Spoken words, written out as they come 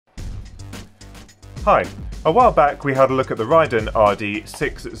Hi, a while back we had a look at the RIDEN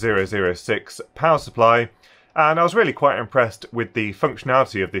RD6012 power supply, and I was really quite impressed with the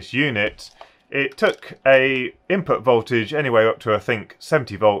functionality of this unit. It took a input voltage anywhere up to I think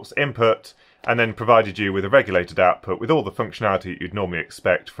 70 volts input, and then provided you with a regulated output with all the functionality you'd normally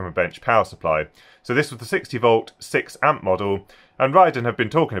expect from a bench power supply. So this was the 60 volt 6 amp model, and RIDEN have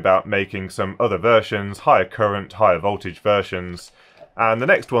been talking about making some other versions, higher current, higher voltage versions. And the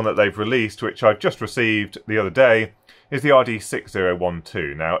next one that they've released, which I've just received the other day, is the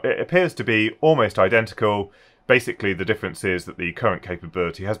RD6012. Now, it appears to be almost identical. Basically, the difference is that the current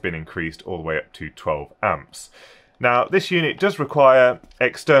capability has been increased all the way up to 12 amps. Now, this unit does require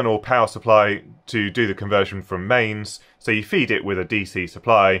external power supply to do the conversion from mains, so you feed it with a DC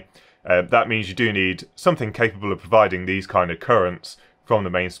supply. That means you do need something capable of providing these kind of currents from the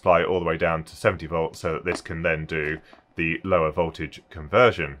main supply all the way down to 70 volts, so that this can then do the lower voltage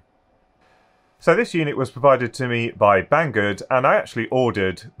conversion. So this unit was provided to me by Banggood, and I actually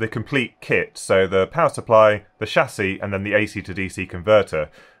ordered the complete kit, so the power supply, the chassis, and then the AC to DC converter.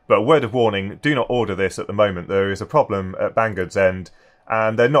 But a word of warning, do not order this at the moment. There is a problem at Banggood's end,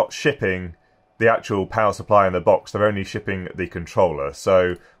 and they're not shipping the actual power supply in the box, they're only shipping the controller.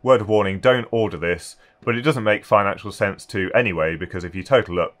 So word of warning, don't order this, but it doesn't make financial sense to anyway, because if you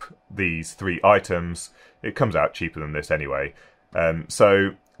total up these three items, it comes out cheaper than this anyway.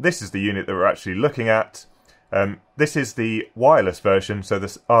 So this is the unit that we're actually looking at. This is the wireless version, so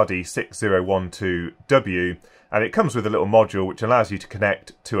this RD6012W, and it comes with a little module which allows you to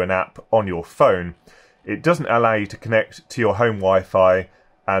connect to an app on your phone. It doesn't allow you to connect to your home Wi-Fi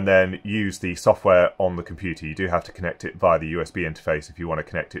and then use the software on the computer. You do have to connect it via the USB interface if you want to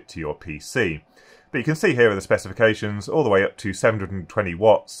connect it to your PC. But you can see here are the specifications, all the way up to 720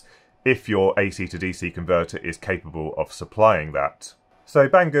 watts if your AC to DC converter is capable of supplying that. So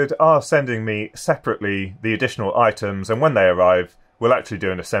Banggood are sending me separately the additional items, and when they arrive we'll actually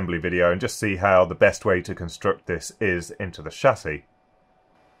do an assembly video and just see how the best way to construct this is into the chassis.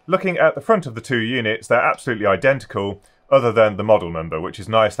 Looking at the front of the two units, they're absolutely identical, other than the model number, which is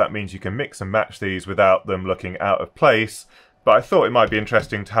nice. That means you can mix and match these without them looking out of place. But I thought it might be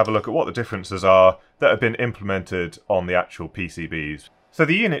interesting to have a look at what the differences are that have been implemented on the actual PCBs. So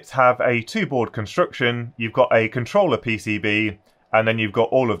the units have a two-board construction. You've got a controller PCB, and then you've got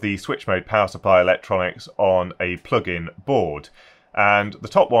all of the switch mode power supply electronics on a plug-in board. And the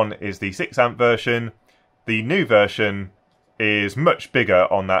top one is the 6 amp version. The new version is much bigger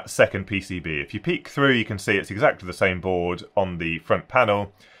on that second PCB. If you peek through, you can see it's exactly the same board on the front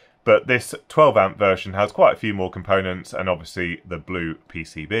panel, but this 12 amp version has quite a few more components and obviously the blue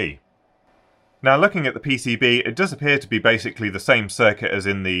PCB. Now looking at the PCB, it does appear to be basically the same circuit as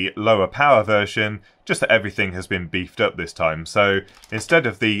in the lower power version, just that everything has been beefed up this time. So instead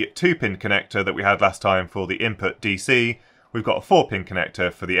of the 2-pin connector that we had last time for the input DC, we've got a 4-pin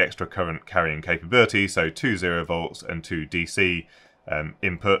connector for the extra current carrying capability, so 2 0 volts and 2 DC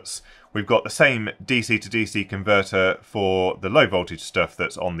inputs. We've got the same DC to DC converter for the low voltage stuff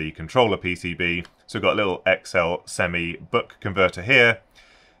that's on the controller PCB. So we've got a little XL semi buck converter here,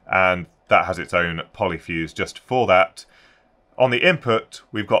 and that has its own polyfuse just for that. On the input,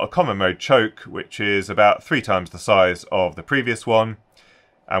 we've got a common mode choke, which is about 3 times the size of the previous one.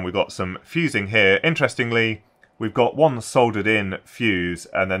 And we've got some fusing here. Interestingly, we've got one soldered in fuse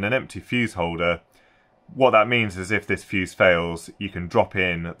and then an empty fuse holder. What that means is if this fuse fails, you can drop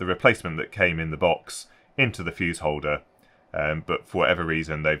in the replacement that came in the box into the fuse holder. But for whatever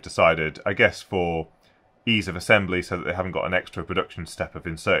reason, they've decided, I guess for ease of assembly so that they haven't got an extra production step of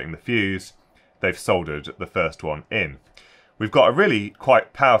inserting the fuse, they've soldered the first one in. We've got a really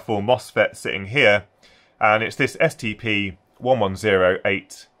quite powerful MOSFET sitting here, and it's this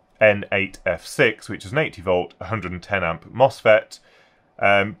STP1108N8F6, which is an 80 volt 110 amp MOSFET,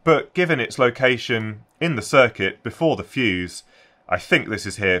 but given its location in the circuit before the fuse, I think this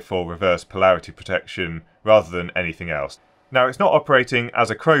is here for reverse polarity protection rather than anything else. Now it's not operating as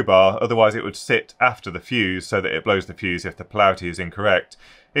a crowbar, otherwise it would sit after the fuse so that it blows the fuse if the polarity is incorrect.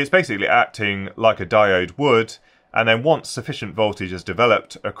 It's basically acting like a diode would, and then once sufficient voltage is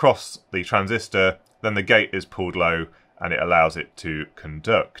developed across the transistor, then the gate is pulled low and it allows it to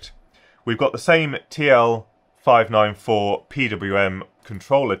conduct. We've got the same TL594 PWM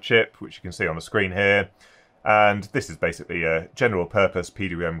controller chip, which you can see on the screen here, and this is basically a general purpose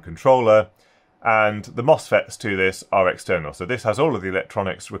PWM controller, and the MOSFETs to this are external. So this has all of the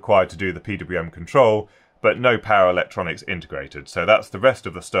electronics required to do the PWM control, but no power electronics integrated. So that's the rest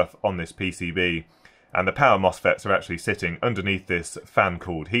of the stuff on this PCB, and the power MOSFETs are actually sitting underneath this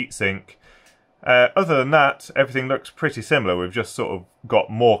fan-cooled heatsink. Other than that, everything looks pretty similar. We've just sort of got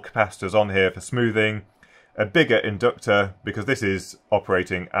more capacitors on here for smoothing, a bigger inductor because this is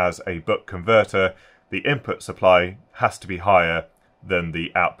operating as a buck converter. The input supply has to be higher than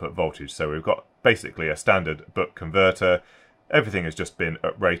the output voltage, so we've got basically a standard buck converter. Everything has just been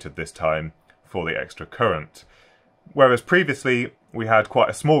uprated this time for the extra current. Whereas previously we had quite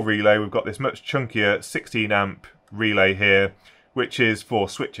a small relay, we've got this much chunkier 16 amp relay here, which is for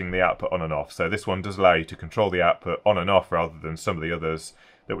switching the output on and off. So this one does allow you to control the output on and off rather than some of the others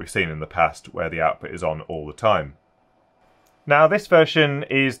that we've seen in the past where the output is on all the time. Now this version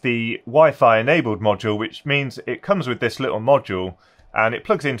is the Wi-Fi enabled module, which means it comes with this little module and it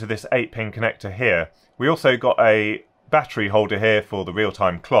plugs into this 8-pin connector here. We also got a battery holder here for the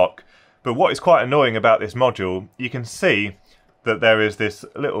real-time clock, but what is quite annoying about this module, you can see that there is this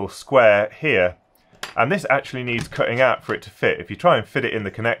little square here, and this actually needs cutting out for it to fit. If you try and fit it in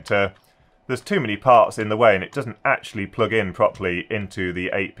the connector, there's too many parts in the way and it doesn't actually plug in properly into the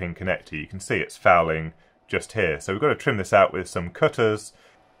 8-pin connector. You can see it's fouling just here. So we've got to trim this out with some cutters.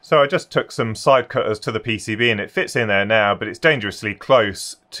 So I just took some side cutters to the PCB and it fits in there now, but it's dangerously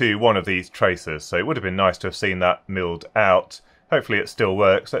close to one of these tracers. So it would have been nice to have seen that milled out. Hopefully it still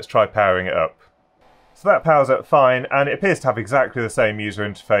works. Let's try powering it up. So that powers up fine, and it appears to have exactly the same user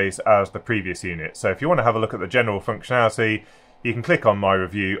interface as the previous unit. So if you want to have a look at the general functionality, you can click on my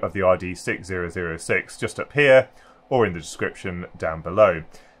review of the RD6012 just up here, or in the description down below.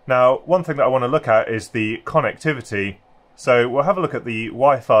 Now, one thing that I want to look at is the connectivity. So we'll have a look at the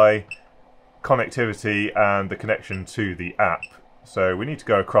Wi-Fi connectivity and the connection to the app. So we need to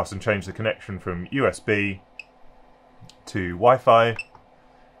go across and change the connection from USB to Wi-Fi.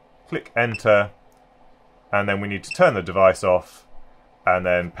 Click enter. And then we need to turn the device off and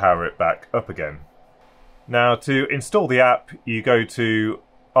then power it back up again. Now to install the app, you go to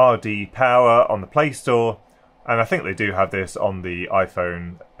RD Power on the Play Store, and I think they do have this on the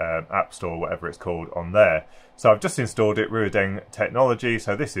iPhone App Store, whatever it's called, on there. So I've just installed it, RIDEN Technology,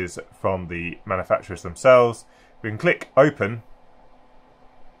 so this is from the manufacturers themselves. We can click Open.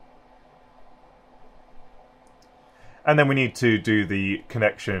 And then we need to do the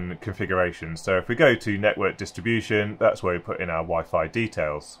connection configuration. So if we go to network distribution, that's where we put in our Wi-Fi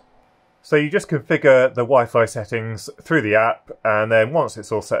details. So you just configure the Wi-Fi settings through the app, and then once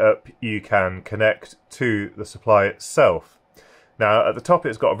it's all set up, you can connect to the supply itself. Now at the top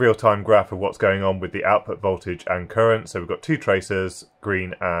it's got a real-time graph of what's going on with the output voltage and current. So we've got two tracers,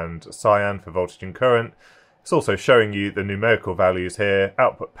 green and cyan for voltage and current. It's also showing you the numerical values here,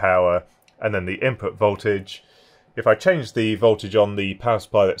 output power, and then the input voltage. If I change the voltage on the power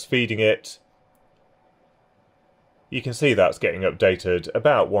supply that's feeding it, you can see that's getting updated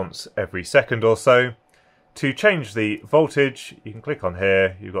about once every second or so. To change the voltage, you can click on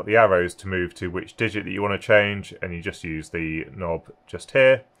here. You've got the arrows to move to which digit that you want to change, and you just use the knob just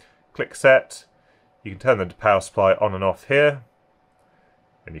here. Click set. You can turn the power supply on and off here,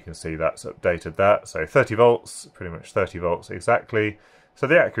 and you can see that's updated that. So 30 volts, pretty much 30 volts exactly. So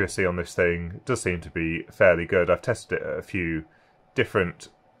the accuracy on this thing does seem to be fairly good. I've tested it at a few different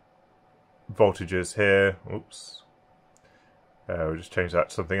voltages here. Oops. We'll just change that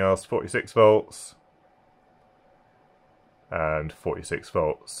to something else. 46 volts and 46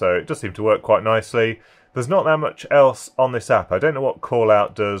 volts. So it does seem to work quite nicely. There's not that much else on this app. I don't know what call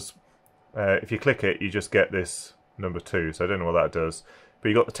out does. If you click it, you just get this number 2. So I don't know what that does. But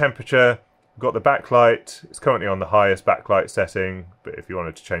you've got the temperature. Got the backlight. It's currently on the highest backlight setting, but if you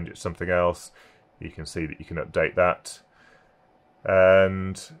wanted to change it to something else, you can see that you can update that.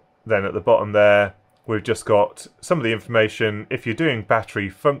 And then at the bottom there, we've just got some of the information. If you're doing battery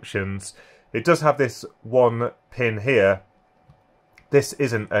functions, it does have this one pin here. This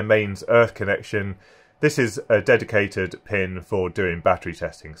isn't a mains earth connection. This is a dedicated pin for doing battery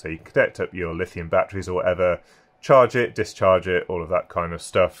testing. So you can connect up your lithium batteries or whatever, charge it, discharge it, all of that kind of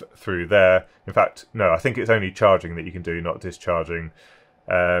stuff through there. In fact, no, I think it's only charging that you can do, not discharging.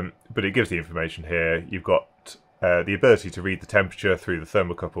 But it gives the information here. You've got the ability to read the temperature through the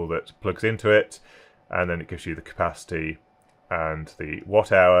thermocouple that plugs into it, and then it gives you the capacity and the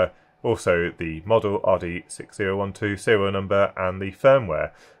watt hour, also the model RD6012 serial number and the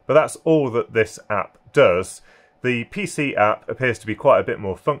firmware. But that's all that this app does. The PC app appears to be quite a bit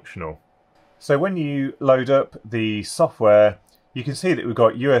more functional. So when you load up the software, you can see that we've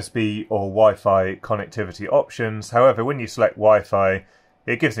got USB or Wi-Fi connectivity options. However, when you select Wi-Fi,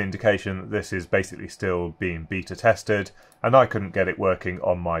 it gives an indication that this is basically still being beta tested, and I couldn't get it working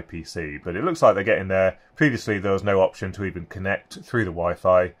on my PC. But it looks like they're getting there. Previously, there was no option to even connect through the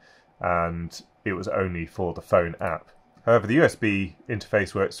Wi-Fi, and it was only for the phone app. However, the USB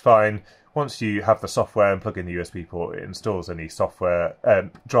interface works fine. Once you have the software and plug in the USB port, it installs any software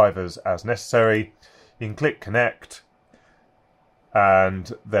drivers as necessary. You can click connect,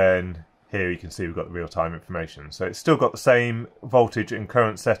 and then here you can see we've got the real-time information. So it's still got the same voltage and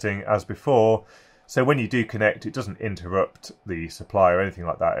current setting as before. So when you do connect, it doesn't interrupt the supply or anything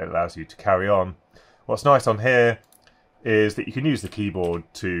like that. It allows you to carry on. What's nice on here is that you can use the keyboard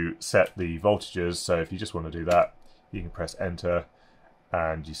to set the voltages. So if you just want to do that, you can press enter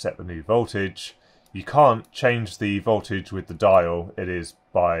and you set the new voltage. You can't change the voltage with the dial. It is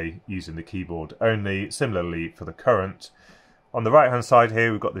by using the keyboard only. Similarly for the current. On the right hand side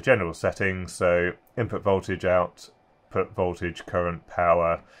here we've got the general settings, so input voltage, output voltage, current,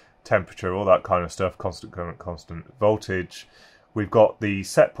 power, temperature, all that kind of stuff, constant current, constant voltage. We've got the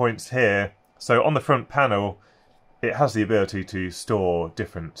set points here. So on the front panel it has the ability to store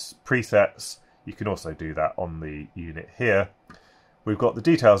different presets. You can also do that on the unit here. We've got the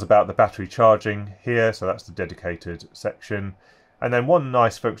details about the battery charging here, so that's the dedicated section. And then one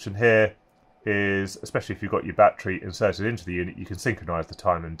nice function here is, especially if you've got your battery inserted into the unit, you can synchronise the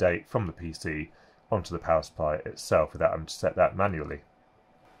time and date from the PC onto the power supply itself without having to set that manually.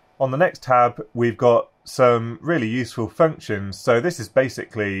 On the next tab we've got some really useful functions. So this is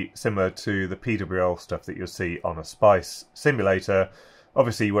basically similar to the PWL stuff that you'll see on a SPICE simulator.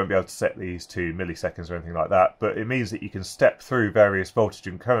 Obviously you won't be able to set these to milliseconds or anything like that, but it means that you can step through various voltage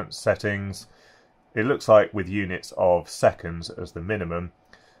and current settings. It looks like with units of seconds as the minimum.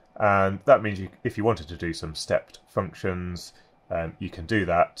 And that means if you wanted to do some stepped functions, you can do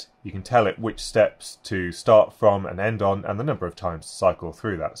that. You can tell it which steps to start from and end on, and the number of times to cycle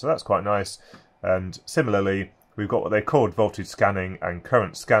through that. So that's quite nice. And similarly, we've got what they called voltage scanning and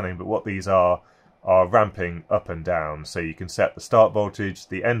current scanning, but what these are ramping up and down. So you can set the start voltage,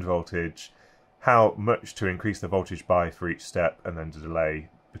 the end voltage, how much to increase the voltage by for each step, and then the delay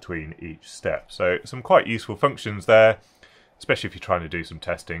between each step. So some quite useful functions there, especially if you're trying to do some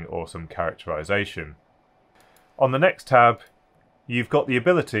testing or some characterization. On the next tab, you've got the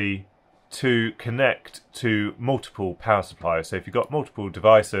ability to connect to multiple power supplies. So if you've got multiple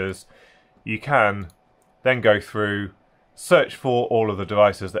devices, you can then go through, search for all of the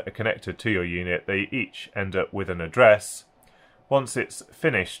devices that are connected to your unit. They each end up with an address. Once it's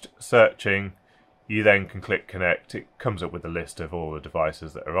finished searching, you then can click connect. It comes up with a list of all the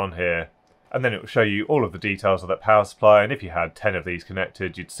devices that are on here. And then it will show you all of the details of that power supply, and if you had 10 of these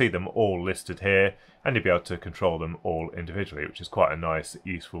connected, you'd see them all listed here, and you'd be able to control them all individually, which is quite a nice,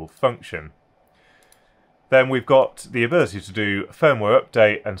 useful function. Then we've got the ability to do firmware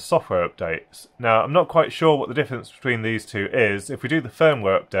update and software updates. Now, I'm not quite sure what the difference between these two is. If we do the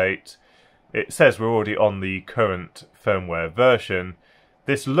firmware update, it says we're already on the current firmware version.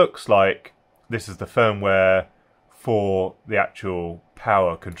 This looks like this is the firmware for the actual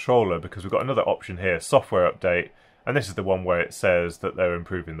power controller, because we've got another option here, software update, and this is the one where it says that they're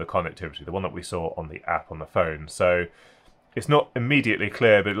improving the connectivity, the one that we saw on the app on the phone. So it's not immediately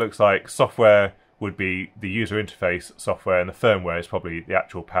clear, but it looks like software would be the user interface software, and the firmware is probably the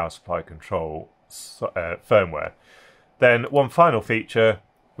actual power supply control firmware. Then one final feature,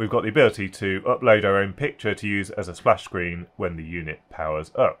 we've got the ability to upload our own picture to use as a splash screen when the unit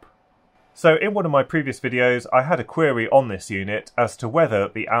powers up. So in one of my previous videos I had a query on this unit as to whether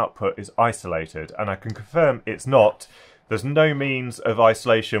the output is isolated, and I can confirm it's not. There's no means of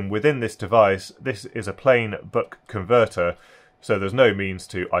isolation within this device. This is a plain buck converter, so there's no means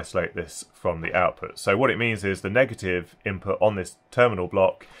to isolate this from the output. So what it means is the negative input on this terminal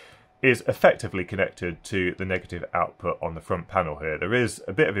block is effectively connected to the negative output on the front panel here. There is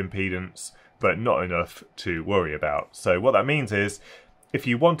a bit of impedance, but not enough to worry about. So what that means is, if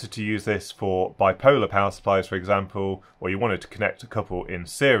you wanted to use this for bipolar power supplies, for example, or you wanted to connect a couple in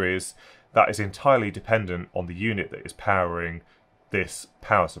series, that is entirely dependent on the unit that is powering this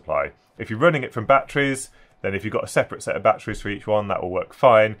power supply. If you're running it from batteries, then if you've got a separate set of batteries for each one, that will work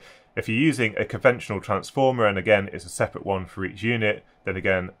fine. If you're using a conventional transformer, and again it's a separate one for each unit, then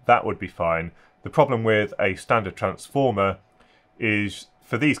again that would be fine. The problem with a standard transformer is,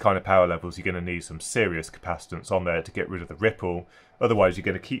 for these kind of power levels, you're going to need some serious capacitance on there to get rid of the ripple. Otherwise you're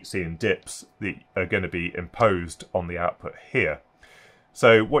going to keep seeing dips that are going to be imposed on the output here.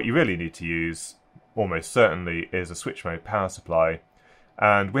 So what you really need to use, almost certainly, is a switch mode power supply.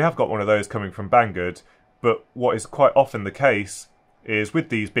 And we have got one of those coming from Banggood, but what is quite often the case is with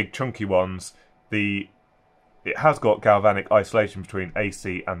these big chunky ones, it has got galvanic isolation between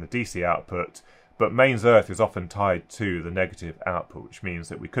AC and the DC output, but mains earth is often tied to the negative output, which means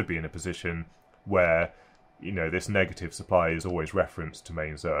that we could be in a position where, you know, this negative supply is always referenced to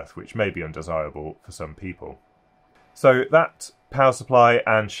mains earth, which may be undesirable for some people. So that power supply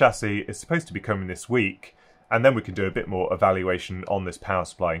and chassis is supposed to be coming this week, and then we can do a bit more evaluation on this power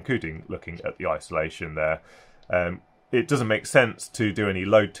supply, including looking at the isolation there. It doesn't make sense to do any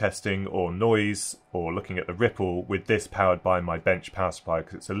load testing or noise or looking at the ripple with this powered by my bench power supply,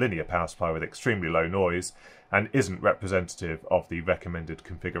 because it's a linear power supply with extremely low noise and isn't representative of the recommended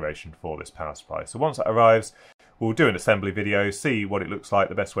configuration for this power supply. So once that arrives, we'll do an assembly video, see what it looks like,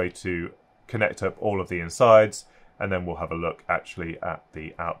 the best way to connect up all of the insides, and then we'll have a look actually at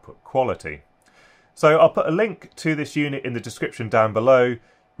the output quality. So I'll put a link to this unit in the description down below.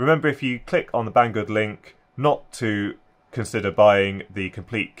 Remember, if you click on the Banggood link, not to consider buying the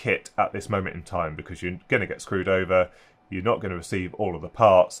complete kit at this moment in time, because you're going to get screwed over, you're not going to receive all of the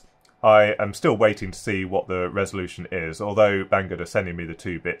parts. I am still waiting to see what the resolution is. Although Banggood are sending me the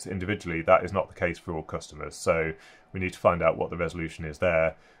 2 bits individually, that is not the case for all customers, so we need to find out what the resolution is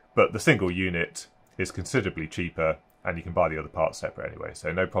there. But the single unit is considerably cheaper, and you can buy the other parts separate anyway,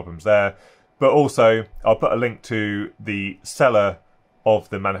 so no problems there. But also, I'll put a link to the seller of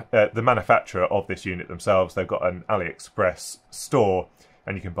the manufacturer of this unit themselves. They've got an AliExpress store,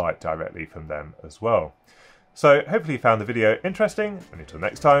 and you can buy it directly from them as well. So hopefully you found the video interesting, and until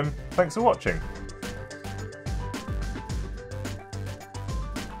next time, thanks for watching.